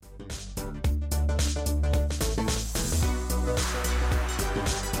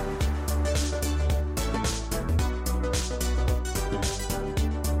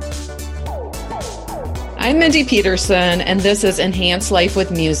I'm Mindy Peterson, and this is Enhance Life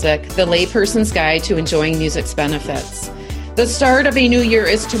with Music, the layperson's guide to enjoying music's benefits. The start of a new year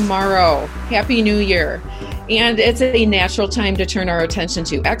is tomorrow. Happy New Year. And it's a natural time to turn our attention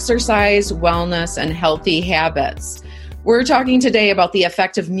to exercise, wellness, and healthy habits. We're talking today about the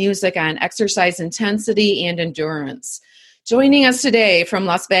effect of music on exercise intensity and endurance. Joining us today from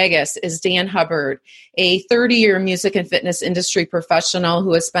Las Vegas is Dan Hubbard, a 30-year music and fitness industry professional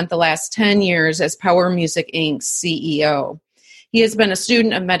who has spent the last 10 years as Power Music Inc.'s CEO. He has been a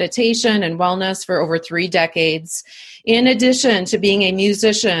student of meditation and wellness for over 3 decades. In addition to being a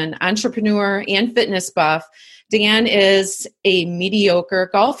musician, entrepreneur, and fitness buff, Dan is a mediocre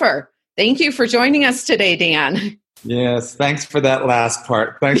golfer. Thank you for joining us today, Dan. Yes, thanks for that last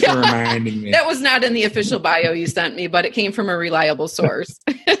part. Thanks for reminding me. That was not in the official bio you sent me, but it came from a reliable source.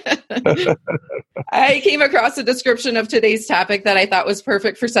 I came across a description of today's topic that I thought was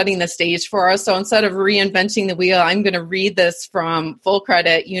perfect for setting the stage for us. So instead of reinventing the wheel, I'm going to read this from Full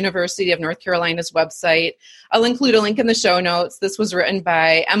Credit, University of North Carolina's website. I'll include a link in the show notes. This was written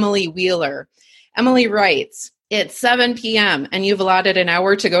by Emily Wheeler. Emily writes, "It's 7 p.m. and you've allotted an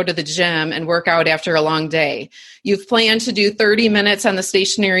hour to go to the gym and work out after a long day. You've planned to do 30 minutes on the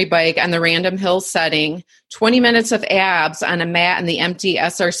stationary bike on the random hill setting, 20 minutes of abs on a mat in the empty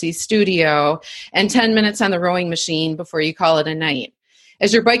SRC studio, and 10 minutes on the rowing machine before you call it a night.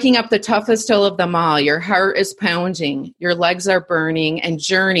 As you're biking up the toughest hill of them all, your heart is pounding, your legs are burning, and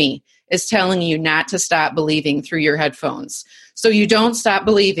Journey is telling you not to stop believing through your headphones. So you don't stop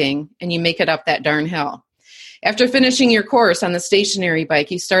believing and you make it up that darn hill. After finishing your course on the stationary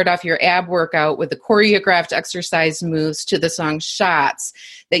bike, you start off your ab workout with the choreographed exercise moves to the song Shots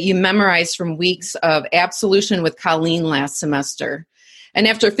that you memorized from weeks of Absolution with Colleen last semester. And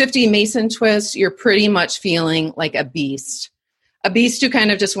after 50 Mason twists, you're pretty much feeling like a beast. A beast who kind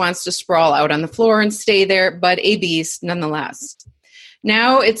of just wants to sprawl out on the floor and stay there, but a beast nonetheless.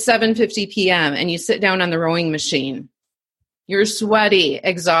 Now it's 7:50 p.m. and you sit down on the rowing machine. You're sweaty,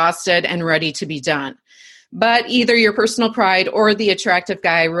 exhausted, and ready to be done. But either your personal pride or the attractive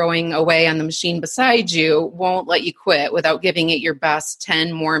guy rowing away on the machine beside you won't let you quit without giving it your best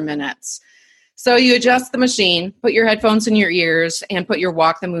 10 more minutes. So you adjust the machine, put your headphones in your ears, and put your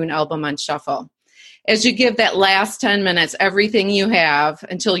Walk the Moon album on shuffle. As you give that last 10 minutes everything you have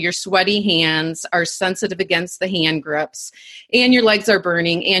until your sweaty hands are sensitive against the hand grips, and your legs are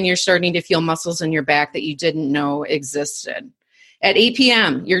burning, and you're starting to feel muscles in your back that you didn't know existed. At 8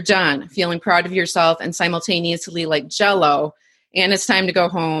 p.m., you're done, feeling proud of yourself and simultaneously like Jell-O, and it's time to go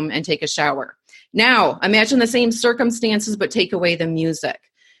home and take a shower. Now, imagine the same circumstances, but take away the music.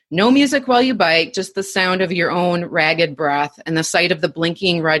 No music while you bike, just the sound of your own ragged breath and the sight of the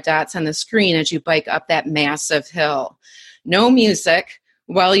blinking red dots on the screen as you bike up that massive hill. No music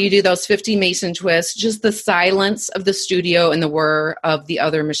while you do those 50 Mason twists, just the silence of the studio and the whir of the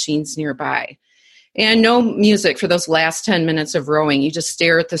other machines nearby. And no music for those last 10 minutes of rowing. You just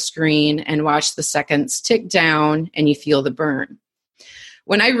stare at the screen and watch the seconds tick down and you feel the burn.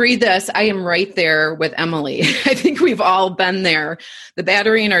 When I read this, I am right there with Emily. I think we've all been there. The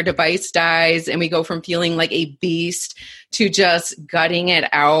battery in our device dies and we go from feeling like a beast to just gutting it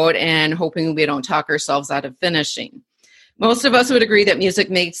out and hoping we don't talk ourselves out of finishing. Most of us would agree that music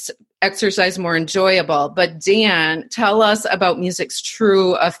makes exercise more enjoyable. But Dan, tell us about music's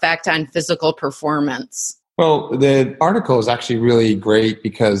true effect on physical performance. Well, the article is actually really great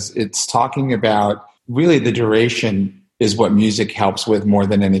because it's talking about really the duration is what music helps with more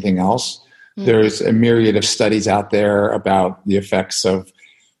than anything else. Mm-hmm. There's a myriad of studies out there about the effects of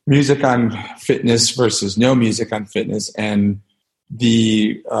music on fitness versus no music on fitness. And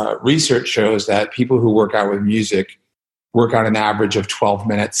the research shows that people who work out with music work out an average of 12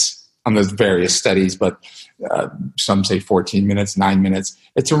 minutes on those various studies, but some say 14 minutes, 9 minutes.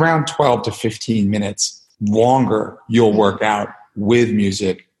 It's around 12 to 15 minutes longer you'll work out with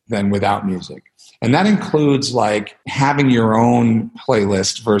music than without music. And that includes like having your own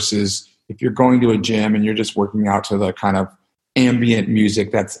playlist versus if you're going to a gym and you're just working out to the kind of ambient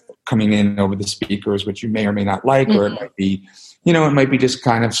music that's coming in over the speakers, which you may or may not like, or it might be, it might be just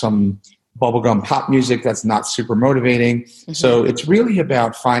kind of some bubblegum pop music that's not super motivating. Mm-hmm. So it's really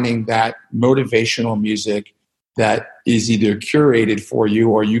about finding that motivational music that is either curated for you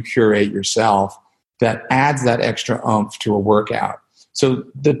or you curate yourself that adds that extra oomph to a workout. So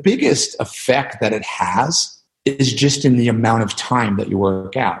the biggest effect that it has is just in the amount of time that you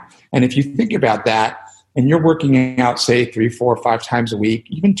work out. And if you think about that and you're working out, say 3, 4, 5 times a week,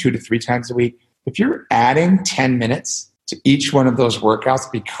 even 2 to 3 times a week, if you're adding 10 minutes to each one of those workouts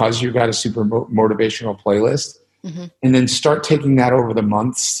because you've got a super motivational playlist, and then start taking that over the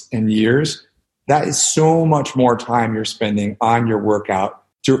months and years, that is so much more time you're spending on your workout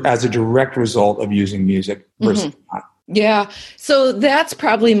as a direct result of using music versus not. Yeah. So that's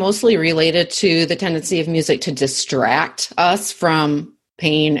probably mostly related to the tendency of music to distract us from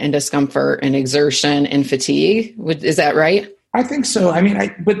pain and discomfort and exertion and fatigue. Is that right? I think so. I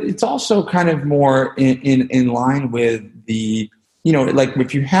mean, but it's also kind of more in line with the, like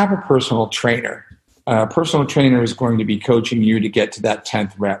if you have a personal trainer is going to be coaching you to get to that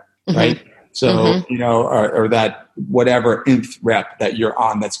 10th rep, right? So, or that whatever nth rep that you're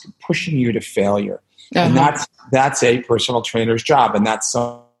on that's pushing you to failure. And that's a personal trainer's job. And that's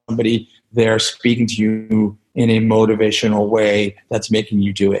somebody there speaking to you in a motivational way that's making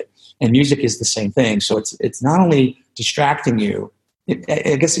you do it. And music is the same thing. So it's not only distracting you,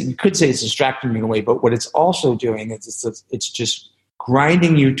 I guess you could say it's distracting you in a way, but what it's also doing is it's just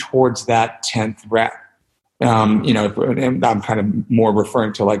grinding you towards that 10th rep. And I'm kind of more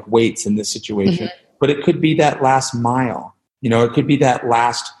referring to like weights in this situation, but it could be that last mile. It could be that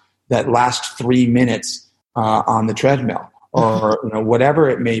last 3 minutes on the treadmill, or whatever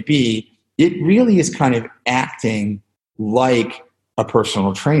it may be. It really is kind of acting like a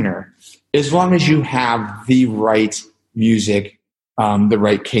personal trainer, as long as you have the right music, the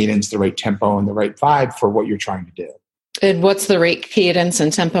right cadence, the right tempo, and the right vibe for what you're trying to do. And what's the right cadence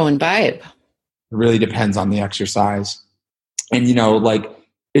and tempo and vibe? It really depends on the exercise. And,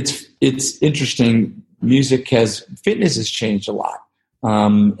 it's interesting. Fitness has changed a lot.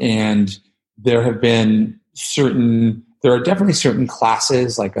 And there are definitely certain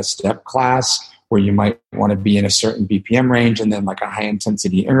classes, like a step class, where you might want to be in a certain BPM range, and then like a high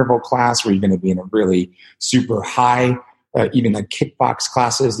intensity interval class where you're going to be in a really super high, even like kickbox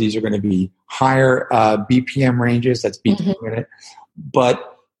classes. These are going to be higher BPM ranges. That's beats per minute.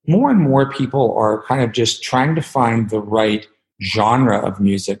 But more and more people are kind of just trying to find the right genre of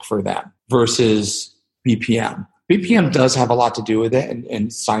music for them versus BPM. BPM does have a lot to do with it,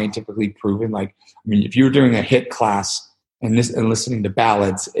 and scientifically proven. Like, I mean, if you're doing a hit class and listening to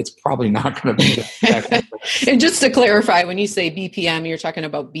ballads, it's probably not going to be that. And just to clarify, when you say BPM, you're talking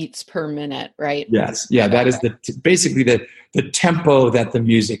about beats per minute, right? Yes. Yeah, that is basically the tempo that the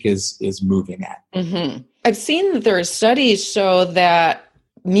music is moving at. I've seen that there are studies show that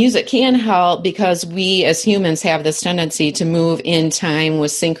music can help because we as humans have this tendency to move in time with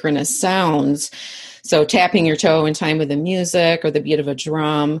synchronous sounds. So tapping your toe in time with the music or the beat of a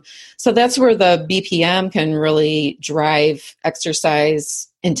drum. So that's where the BPM can really drive exercise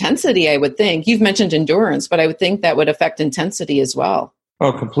intensity, I would think. You've mentioned endurance, but I would think that would affect intensity as well.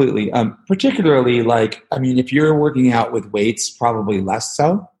 Oh, completely. Particularly if you're working out with weights, probably less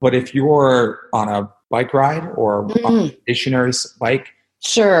so. But if you're on a bike ride or on a stationary bike,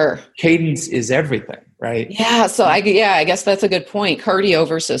 sure, cadence is everything, right? Yeah. So I guess that's a good point. Cardio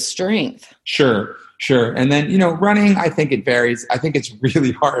versus strength. Sure. And then, running, I think it varies. I think it's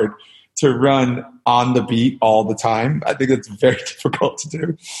really hard to run on the beat all the time. I think it's very difficult to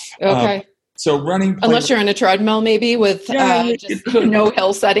do. Okay. So running... Unless you're on a treadmill maybe with no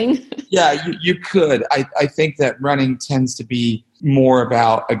hill setting. Yeah, you could. I think that running tends to be more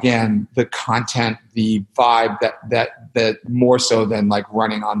about, again, the content, the vibe that more so than like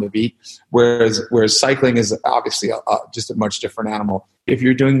running on the beat. Whereas cycling is obviously just a much different animal. If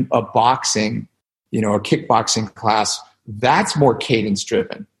you're doing a boxing, a kickboxing class, that's more cadence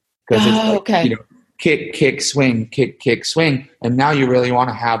driven because it's kick, swing. And now you really want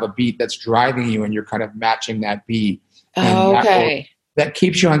to have a beat that's driving you and you're kind of matching that beat. And that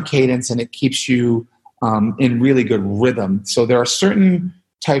keeps you on cadence and it keeps you in really good rhythm. So there are certain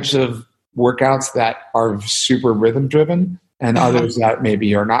types of workouts that are super rhythm driven and others that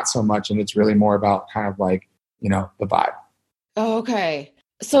maybe are not so much. And it's really more about kind of like, the vibe. Okay.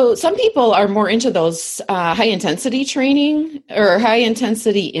 So some people are more into those high intensity training or high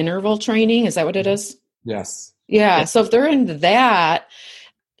intensity interval training. Is that what it is? Yes. Yeah. So if they're into that,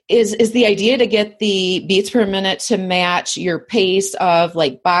 is the idea to get the beats per minute to match your pace of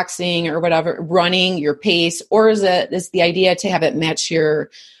like boxing or whatever, running your pace, or is the idea to have it match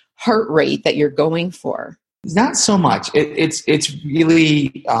your heart rate that you're going for? Not so much. It's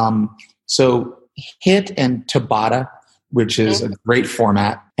really so HIIT and Tabata, which is a great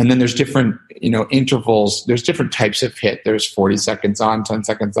format. And then there's different, intervals. There's different types of HIIT. There's 40 seconds on, 10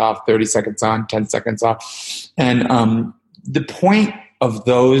 seconds off, 30 seconds on, 10 seconds off. And the point of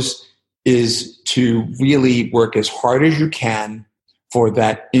those is to really work as hard as you can for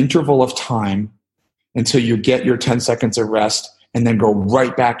that interval of time until you get your 10 seconds of rest and then go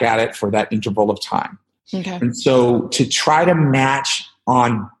right back at it for that interval of time. Okay. And so to try to match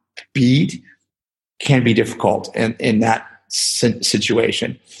on beat can be difficult. And in that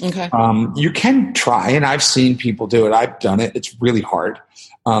situation. Okay. You can try, and I've seen people do it. I've done it. It's really hard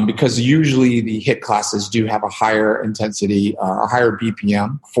because usually the HIIT classes do have a higher intensity, a higher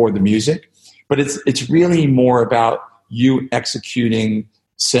BPM for the music, but it's really more about you executing,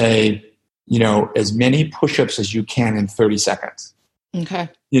 say, as many push-ups as you can in 30 seconds. Okay.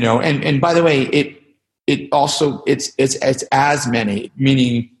 And by the way, it also it's as many,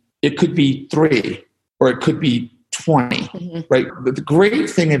 meaning it could be 3 or it could be 20, right? But the great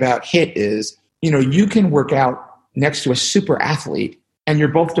thing about HIIT is, you can work out next to a super athlete and you're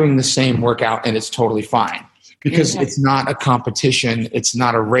both doing the same workout and it's totally fine because it's not a competition. It's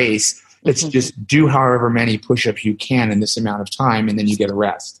not a race. It's just do however many push-ups you can in this amount of time and then you get a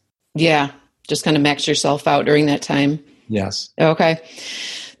rest. Yeah. Just kind of max yourself out during that time. Yes. Okay.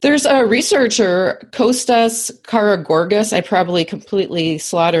 There's a researcher, Kostas Karagorgas. I probably completely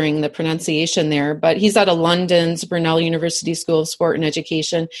slaughtering the pronunciation there, but he's out of London's Brunel University School of Sport and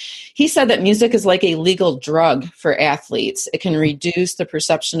Education. He said that music is like a legal drug for athletes. It can reduce the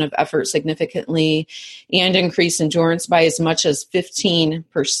perception of effort significantly and increase endurance by as much as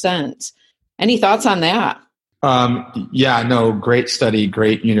 15%. Any thoughts on that? Yeah, no, great study,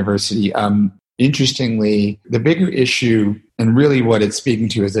 great university. Interestingly, the bigger issue and really what it's speaking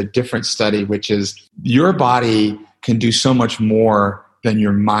to is a different study, which is your body can do so much more than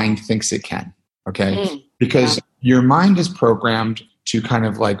your mind thinks it can. Okay. Because your mind is programmed to kind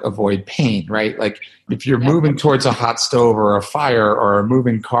of like avoid pain, right? Like if you're moving towards a hot stove or a fire or a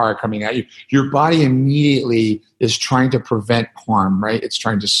moving car coming at you, your body immediately is trying to prevent harm, right? It's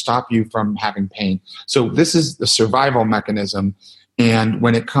trying to stop you from having pain. So this is the survival mechanism. And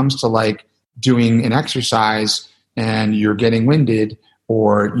when it comes to like doing an exercise and you're getting winded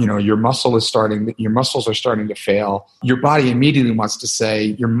or, your muscles are starting to fail, your body immediately wants to say,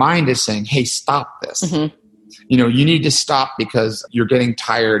 your mind is saying, hey, stop this. You need to stop because you're getting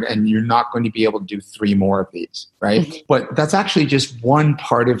tired and you're not going to be able to do 3 more of these, right? But that's actually just one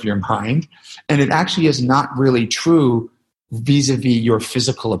part of your mind. And it actually is not really true vis-a-vis your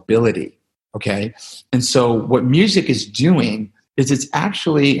physical ability, okay? And so what music is doing is it's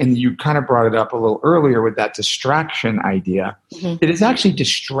actually, and you kind of brought it up a little earlier with that distraction idea, it is actually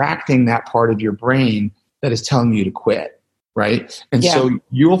distracting that part of your brain that is telling you to quit, right? And so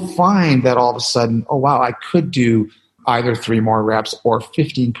you'll find that all of a sudden, oh, wow, I could do either 3 more reps or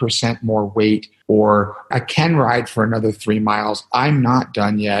 15% more weight, or I can ride for another 3 miles. I'm not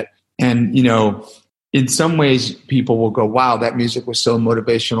done yet. And, in some ways, people will go, wow, that music was so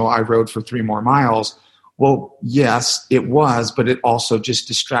motivational. I rode for 3 more miles. Well, yes, it was, but it also just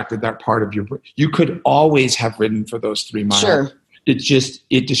distracted that part of your brain. You could always have ridden for those 3 miles. Sure.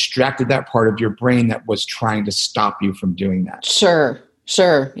 It distracted that part of your brain that was trying to stop you from doing that.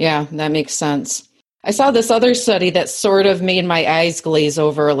 Sure. Yeah, that makes sense. I saw this other study that sort of made my eyes glaze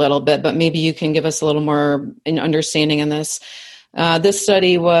over a little bit, but maybe you can give us a little more an understanding on this. This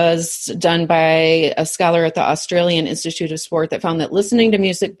study was done by a scholar at the Australian Institute of Sport that found that listening to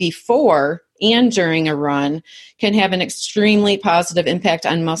music before and during a run can have an extremely positive impact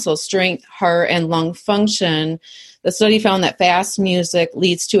on muscle strength, heart, and lung function. The study found that fast music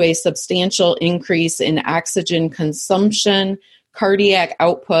leads to a substantial increase in oxygen consumption, cardiac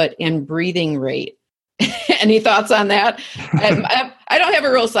output, and breathing rate. Any thoughts on that? I don't have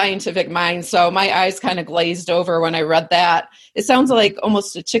a real scientific mind, so my eyes kind of glazed over when I read that. It sounds like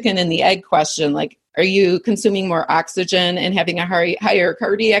almost a chicken and the egg question. Like, are you consuming more oxygen and having a higher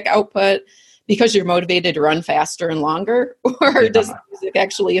cardiac output because you're motivated to run faster and longer? Or does music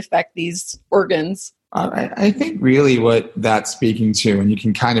actually affect these organs? I think really what that's speaking to, and you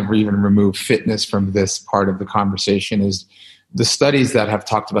can kind of even remove fitness from this part of the conversation, is the studies that have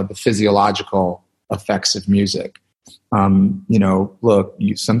talked about the physiological effects of music. Look,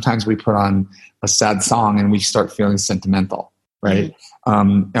 sometimes we put on a sad song and we start feeling sentimental, right?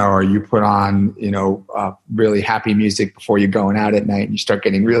 Or you put on, really happy music before you're going out at night and you start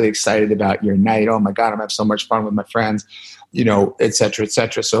getting really excited about your night. Oh my God, I'm having so much fun with my friends, et cetera, et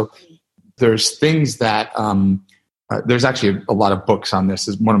cetera. So there's things that, there's actually a lot of books on this.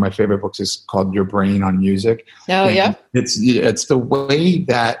 One of my favorite books is called Your Brain on Music. Oh, and yeah. It's the way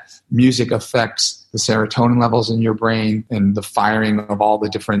that music affects the serotonin levels in your brain and the firing of all the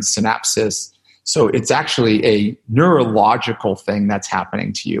different synapses. So it's actually a neurological thing that's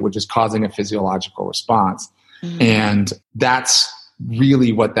happening to you, which is causing a physiological response. And that's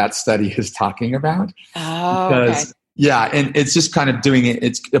really what that study is talking about. Oh, because, okay. Yeah, and it's just kind of doing it.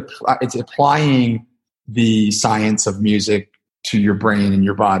 It's applying the science of music to your brain and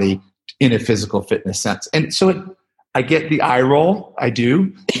your body in a physical fitness sense. And so I get the eye roll, I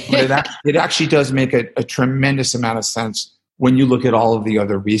do, but it actually does make a tremendous amount of sense when you look at all of the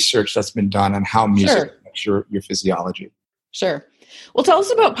other research that's been done on how music Sure. affects your physiology. Sure. Well, tell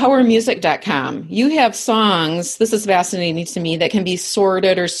us about powermusic.com. You have songs, this is fascinating to me, that can be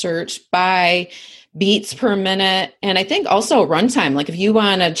sorted or searched by beats per minute. And I think also runtime. Like if you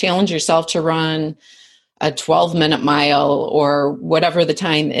want to challenge yourself to run a 12-minute mile or whatever the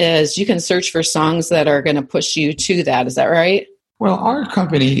time is, you can search for songs that are going to push you to that. Is that right? Well, our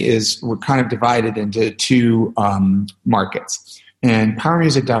company we're kind of divided into two markets. And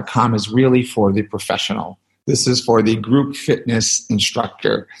powermusic.com is really for the professional. This is for the group fitness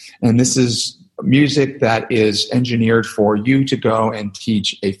instructor. And this is music that is engineered for you to go and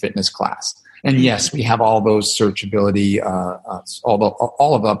teach a fitness class. And yes, we have all those searchability.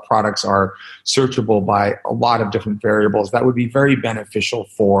 All of the products are searchable by a lot of different variables. That would be very beneficial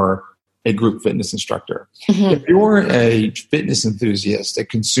for a group fitness instructor. Mm-hmm. If you're a fitness enthusiast, a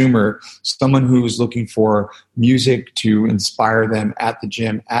consumer, someone who's looking for music to inspire them at the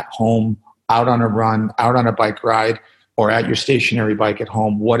gym, at home, out on a run, out on a bike ride, or at your stationary bike at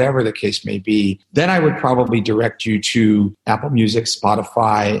home, whatever the case may be, then I would probably direct you to Apple Music,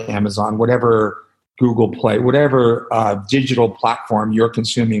 Spotify, Amazon, whatever, Google Play, whatever digital platform you're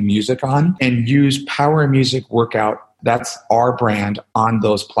consuming music on, and use Power Music Workout. That's our brand on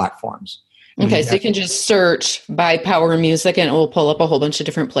those platforms. Okay, so you can just search by Power Music and it will pull up a whole bunch of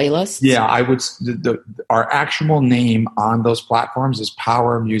different playlists? Yeah, I would. Our actual name on those platforms is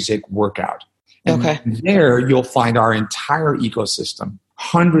Power Music Workout. And okay. There you'll find our entire ecosystem,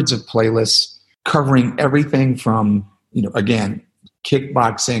 hundreds of playlists covering everything from, again,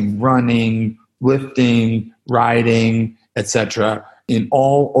 kickboxing, running, lifting, riding, etc., in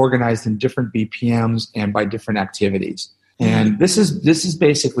all organized in different BPMs and by different activities. And this is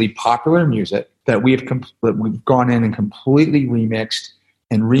basically popular music that we've gone in and completely remixed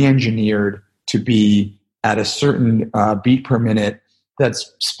and re-engineered to be at a certain beat per minute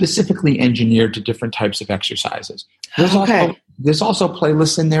that's specifically engineered to different types of exercises. There's also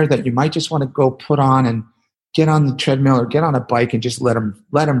playlists in there that you might just want to go put on and get on the treadmill or get on a bike and just let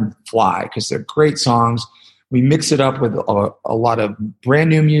them fly because they're great songs. We mix it up with a lot of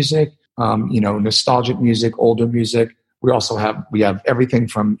brand new music, nostalgic music, older music. We have everything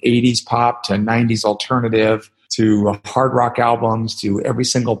from 80s pop to 90s alternative to hard rock albums to every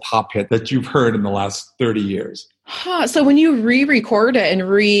single pop hit that you've heard in the last 30 years. So when you re-record it and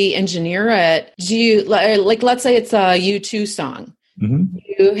re-engineer it, do you, let's say it's a U2 song. Mm-hmm. Do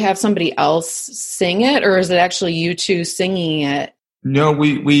you have somebody else sing it or is it actually U2 singing it? No,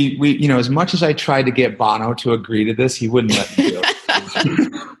 we as much as I tried to get Bono to agree to this, he wouldn't let me do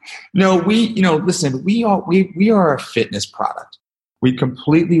it. No, listen, we are a fitness product. We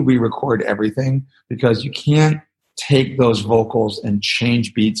completely re-record everything because you can't take those vocals and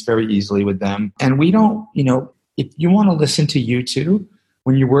change beats very easily with them. And we don't, if you want to listen to U2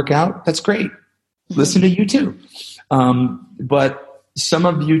 when you work out, that's great. Listen to U2. But some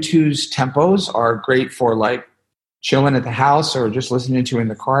of U2's tempos are great for like chilling at the house or just listening to in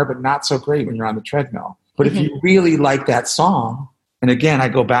the car, but not so great when you're on the treadmill. But if you really like that song, and again, I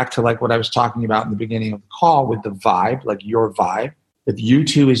go back to like what I was talking about in the beginning of the call with the vibe, like your vibe. If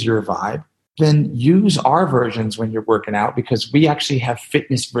U2 is your vibe, then use our versions when you're working out because we actually have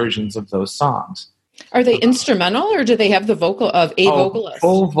fitness versions of those songs. Are they instrumental or do they have the vocal of a vocalist?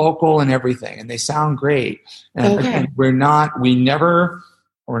 Full vocal and everything, and they sound great. And again, we're not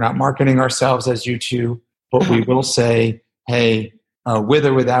marketing ourselves as U2, but we will say, hey, with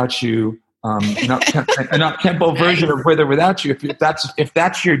or without you, an up-tempo version of With or Without You. If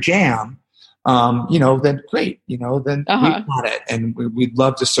that's your jam, then great. Then we've got it, and we'd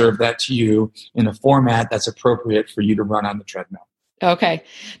love to serve that to you in a format that's appropriate for you to run on the treadmill. Okay.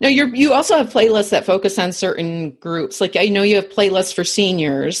 Now you also have playlists that focus on certain groups. Like I know you have playlists for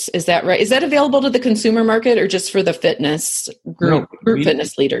seniors. Is that right? Is that available to the consumer market or just for the fitness group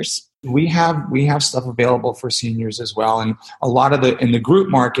fitness leaders? We have stuff available for seniors as well. And a lot of in the group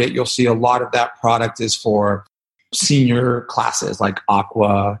market, you'll see a lot of that product is for senior classes like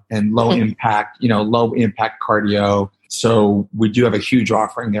aqua and low impact cardio. So we do have a huge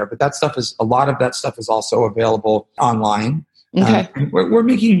offering there, but a lot of that stuff is also available online. Okay. We're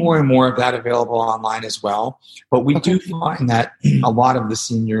making more and more of that available online as well. But we do find that a lot of the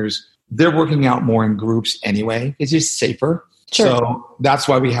seniors, they're working out more in groups anyway. It's just safer. Sure. So that's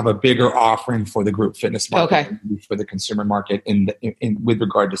why we have a bigger offering for the group fitness market, for the consumer market in with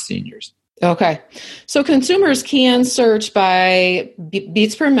regard to seniors. Okay. So consumers can search by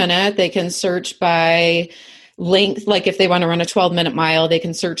beats per minute. They can search by length. Like if they want to run a 12-minute mile, they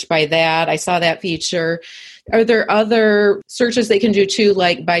can search by that. I saw that feature. Are there other searches they can do too,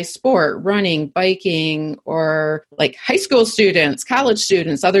 like by sport, running, biking, or like high school students, college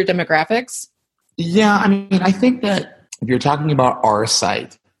students, other demographics? Yeah, I mean, I think that if you're talking about our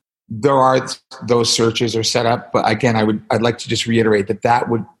site, there are those searches are set up, but again, I'd like to just reiterate that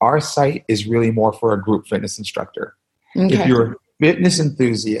our site is really more for a group fitness instructor. Okay. If you're a fitness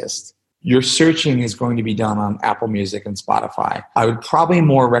enthusiast, your searching is going to be done on Apple Music and Spotify. I would probably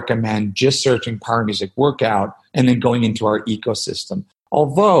more recommend just searching Power Music Workout and then going into our ecosystem.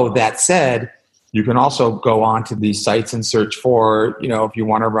 Although that said, you can also go on to these sites and search for, if you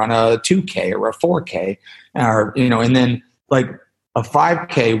want to run a 2K or a 4K, or, and then like a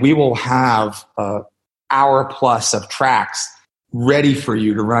 5K, we will have an hour plus of tracks ready for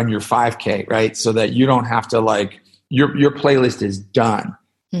you to run your 5K, right? So that you don't have to your playlist is done.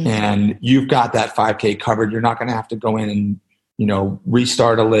 Mm-hmm. And you've got that 5K covered. You're not going to have to go in and,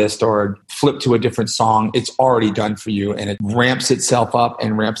 restart a list or flip to a different song. It's already done for you, and it ramps itself up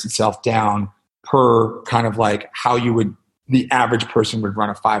and ramps itself down per kind of like how the average person would run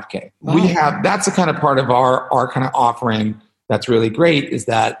a 5K. Wow. That's the kind of part of our kind of offering that's really great, is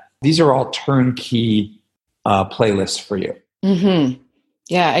that these are all turnkey playlists for you. Mm-hmm.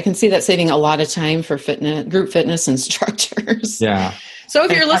 Yeah, I can see that saving a lot of time for group fitness instructors. Yeah. So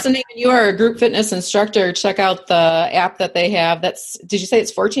if you're listening and you are a group fitness instructor, check out the app that they have. Did you say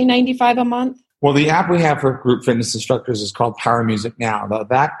it's $14.95 a month? Well, the app we have for group fitness instructors is called Power Music Now.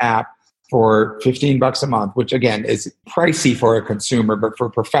 That app for $15 a month, which again is pricey for a consumer, but for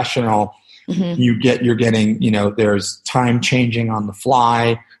a professional, mm-hmm. you're getting, there's time changing on the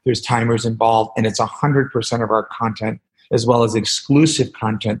fly, there's timers involved, and it's 100% of our content, as well as exclusive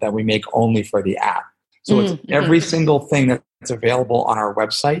content that we make only for the app. So it's every single thing that's available on our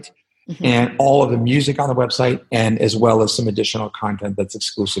website, mm-hmm. and all of the music on the website, and as well as some additional content that's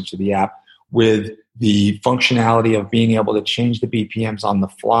exclusive to the app, with the functionality of being able to change the BPMs on the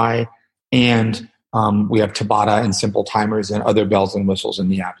fly. And we have Tabata and simple timers and other bells and whistles in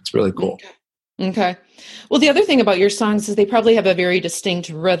the app. It's really cool. Okay. Well, the other thing about your songs is they probably have a very distinct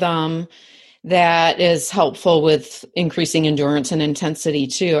rhythm that is helpful with increasing endurance and intensity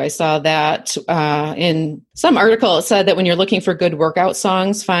too. I saw that in some article. It said that when you're looking for good workout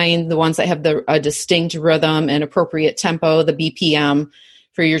songs, find the ones that have a distinct rhythm and appropriate tempo, the BPM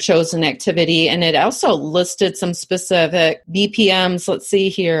for your chosen activity. And it also listed some specific BPMs. Let's see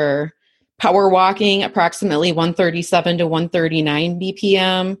here. Power walking, approximately 137 to 139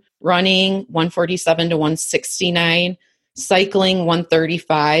 BPM. Running, 147 to 169. Cycling,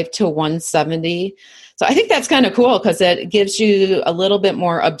 135 to 170. So I think that's kind of cool because it gives you a little bit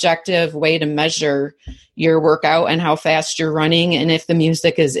more objective way to measure your workout and how fast you're running, and if the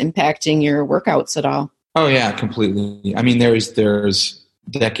music is impacting your workouts at all. Oh yeah, completely. I mean, there's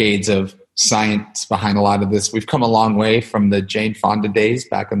decades of science behind a lot of this. We've come a long way from the Jane Fonda days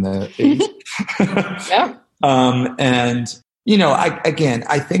back in the 80s. Yeah. And,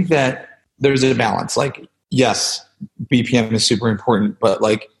 I think that there's a balance. Like, yes, BPM is super important, but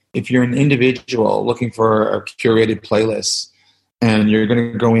like if you're an individual looking for a curated playlist and you're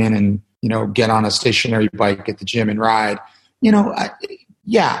going to go in and, get on a stationary bike at the gym and ride,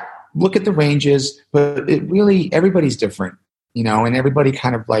 look at the ranges, but everybody's different, and everybody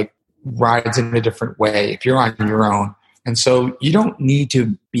kind of like rides in a different way if you're on your own. And so you don't need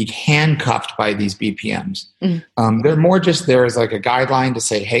to be handcuffed by these BPMs. They're more just there as like a guideline to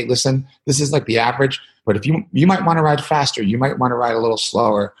say, hey, listen, this is like the average, but if you might want to ride faster, you might want to ride a little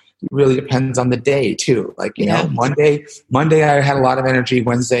slower. It really depends on the day too. Like, Monday I had a lot of energy.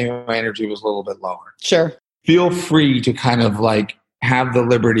 Wednesday, my energy was a little bit lower. Sure. Feel free to kind of like have the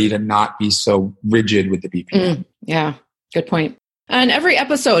liberty to not be so rigid with the BPM. Yeah. Good point. On every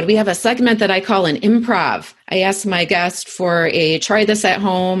episode, we have a segment that I call an improv. I ask my guest for a try this at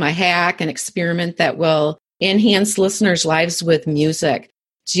home, a hack, an experiment that will enhance listeners' lives with music.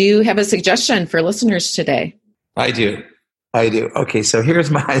 Do you have a suggestion for listeners today? I do. Okay, so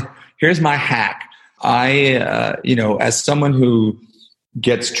here's my hack. I, as someone who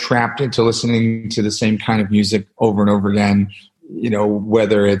gets trapped into listening to the same kind of music over and over again,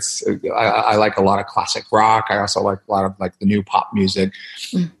 whether it's, I like a lot of classic rock. I also like a lot of like the new pop music.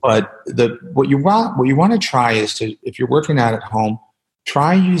 But what you want to try is to, if you're working out at home,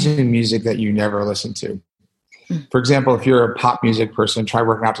 try using music that you never listen to. For example, if you're a pop music person, try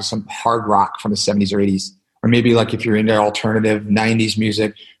working out to some hard rock from the 70s or 80s. Or maybe like if you're into alternative 90s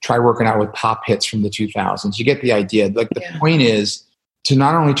music, try working out with pop hits from the 2000s. You get the idea. Like the point is to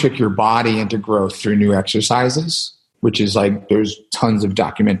not only trick your body into growth through new exercises, which is like there's tons of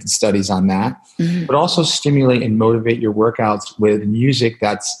documented studies on that, but also stimulate and motivate your workouts with music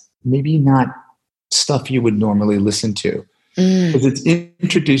that's maybe not stuff you would normally listen to. Because it's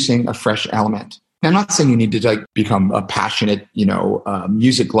introducing a fresh element. And I'm not saying you need to like become a passionate,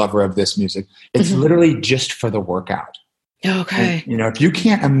 music lover of this music. It's literally just for the workout. Okay. And, if you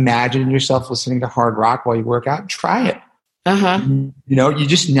can't imagine yourself listening to hard rock while you work out, try it. You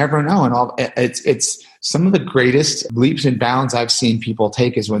just never know. And it's some of the greatest leaps and bounds I've seen people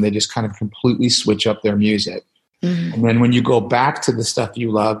take is when they just kind of completely switch up their music. And then when you go back to the stuff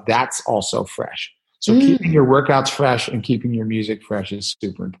you love, that's also fresh. So keeping your workouts fresh and keeping your music fresh is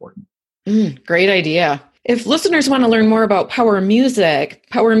super important. Great idea. If listeners want to learn more about Power Music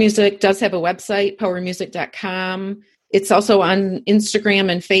does have a website, powermusic.com. It's also on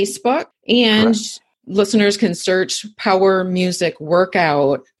Instagram and Facebook. And listeners can search Power Music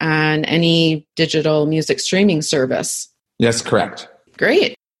Workout on any digital music streaming service. Yes, correct.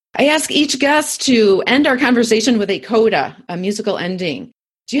 Great. I ask each guest to end our conversation with a coda, a musical ending.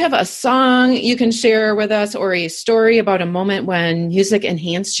 Do you have a song you can share with us or a story about a moment when music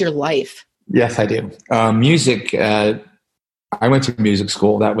enhanced your life? Yes, I do. Music, I went to music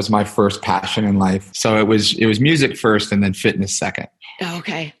school. That was my first passion in life. So it was music first and then fitness second. Oh,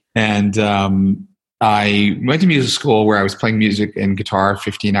 okay. And I went to music school where I was playing music and guitar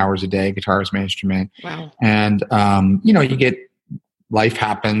 15 hours a day. Guitar is my instrument. Wow. And, you get life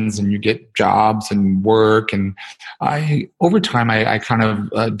happens and you get jobs and work. And over time, I kind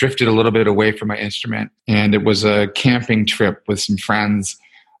of drifted a little bit away from my instrument. And it was a camping trip with some friends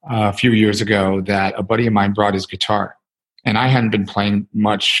a few years ago that a buddy of mine brought his guitar. And I hadn't been playing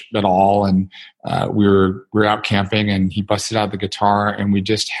much at all. And we were out camping and he busted out the guitar and we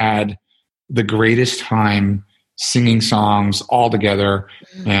just had the greatest time singing songs all together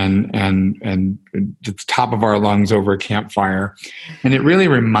and the top of our lungs over a campfire. And it really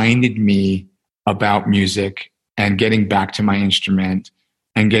reminded me about music and getting back to my instrument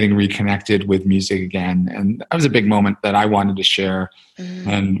and getting reconnected with music again. And that was a big moment that I wanted to share.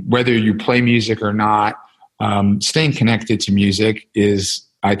 And whether you play music or not, staying connected to music is,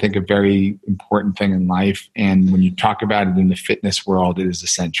 I think, a very important thing in life. And when you talk about it in the fitness world, it is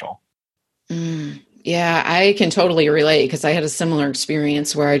essential. Yeah, I can totally relate because I had a similar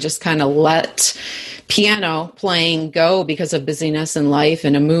experience where I just kind of let piano playing go because of busyness in life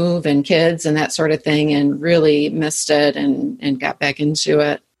and a move and kids and that sort of thing, and really missed it and got back into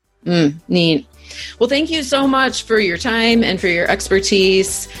it. Neat. Well, thank you so much for your time and for your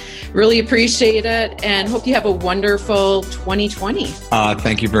expertise. Really appreciate it and hope you have a wonderful 2020.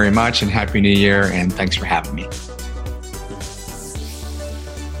 Thank you very much and Happy New Year, and thanks for having me.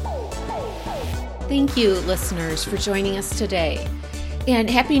 Thank you, listeners, for joining us today. And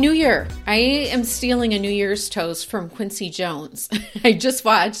Happy New Year. I am stealing a New Year's toast from Quincy Jones. I just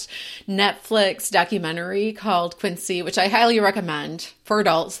watched Netflix documentary called Quincy, which I highly recommend for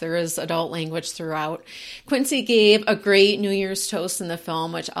adults. There is adult language throughout. Quincy gave a great New Year's toast in the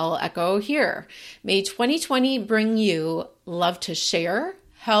film, which I'll echo here. May 2020 bring you love to share,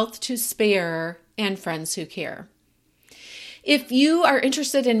 health to spare, and friends who care. If you are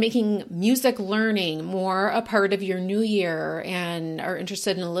interested in making music learning more a part of your new year and are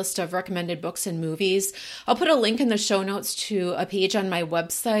interested in a list of recommended books and movies, I'll put a link in the show notes to a page on my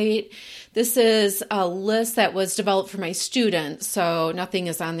website. This is a list that was developed for my students, so nothing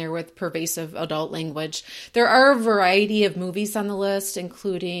is on there with pervasive adult language. There are a variety of movies on the list,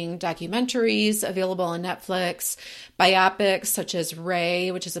 including documentaries available on Netflix, biopics such as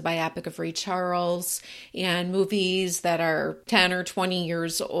Ray, which is a biopic of Ray Charles, and movies that are 10 or 20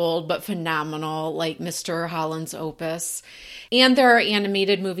 years old but phenomenal, like Mr. Holland's Opus. And there are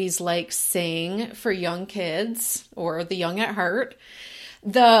animated movies like Sing for young kids or The Young at Heart.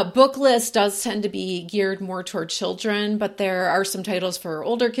 The book list does tend to be geared more toward children, but there are some titles for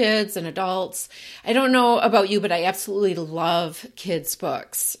older kids and adults. I don't know about you, but I absolutely love kids'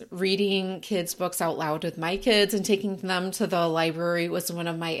 books. Reading kids' books out loud with my kids and taking them to the library was one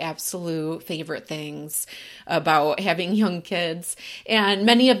of my absolute favorite things about having young kids. And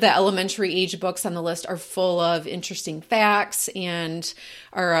many of the elementary age books on the list are full of interesting facts and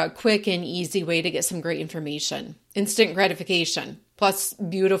are a quick and easy way to get some great information. Instant gratification. Plus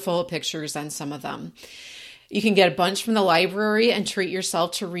beautiful pictures on some of them. You can get a bunch from the library and treat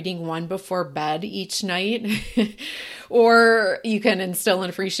yourself to reading one before bed each night. Or you can instill an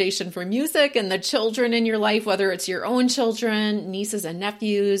appreciation for music and the children in your life, whether it's your own children, nieces and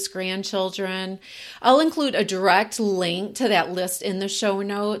nephews, grandchildren. I'll include a direct link to that list in the show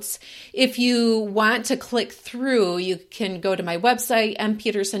notes. If you want to click through, you can go to my website,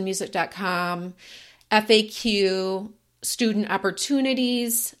 mpetersonmusic.com, FAQ, student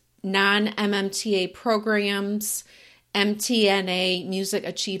opportunities, non-MMTA programs, MTNA Music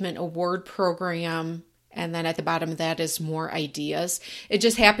Achievement Award Program. And then at the bottom of that is more ideas. It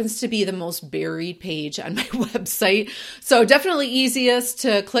just happens to be the most buried page on my website. So definitely easiest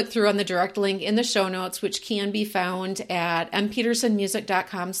to click through on the direct link in the show notes, which can be found at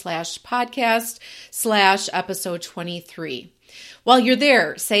mpetersonmusic.com/podcast/episode 23. While you're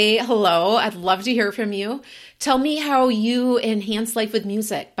there, say hello. I'd love to hear from you. Tell me how you enhance life with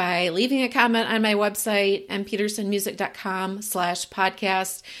music by leaving a comment on my website,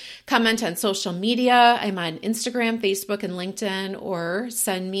 mpetersonmusic.com/podcast. Comment on social media. I'm on Instagram, Facebook, and LinkedIn, or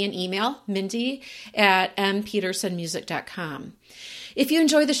send me an email, mindy@mpetersonmusic.com. If you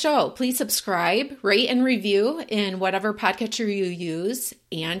enjoy the show, please subscribe, rate, and review in whatever podcatcher you use,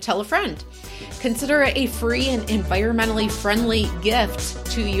 and tell a friend. Consider it a free and environmentally friendly gift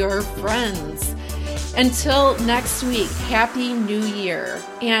to your friends. Until next week, Happy New Year,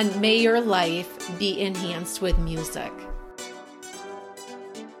 and may your life be enhanced with music.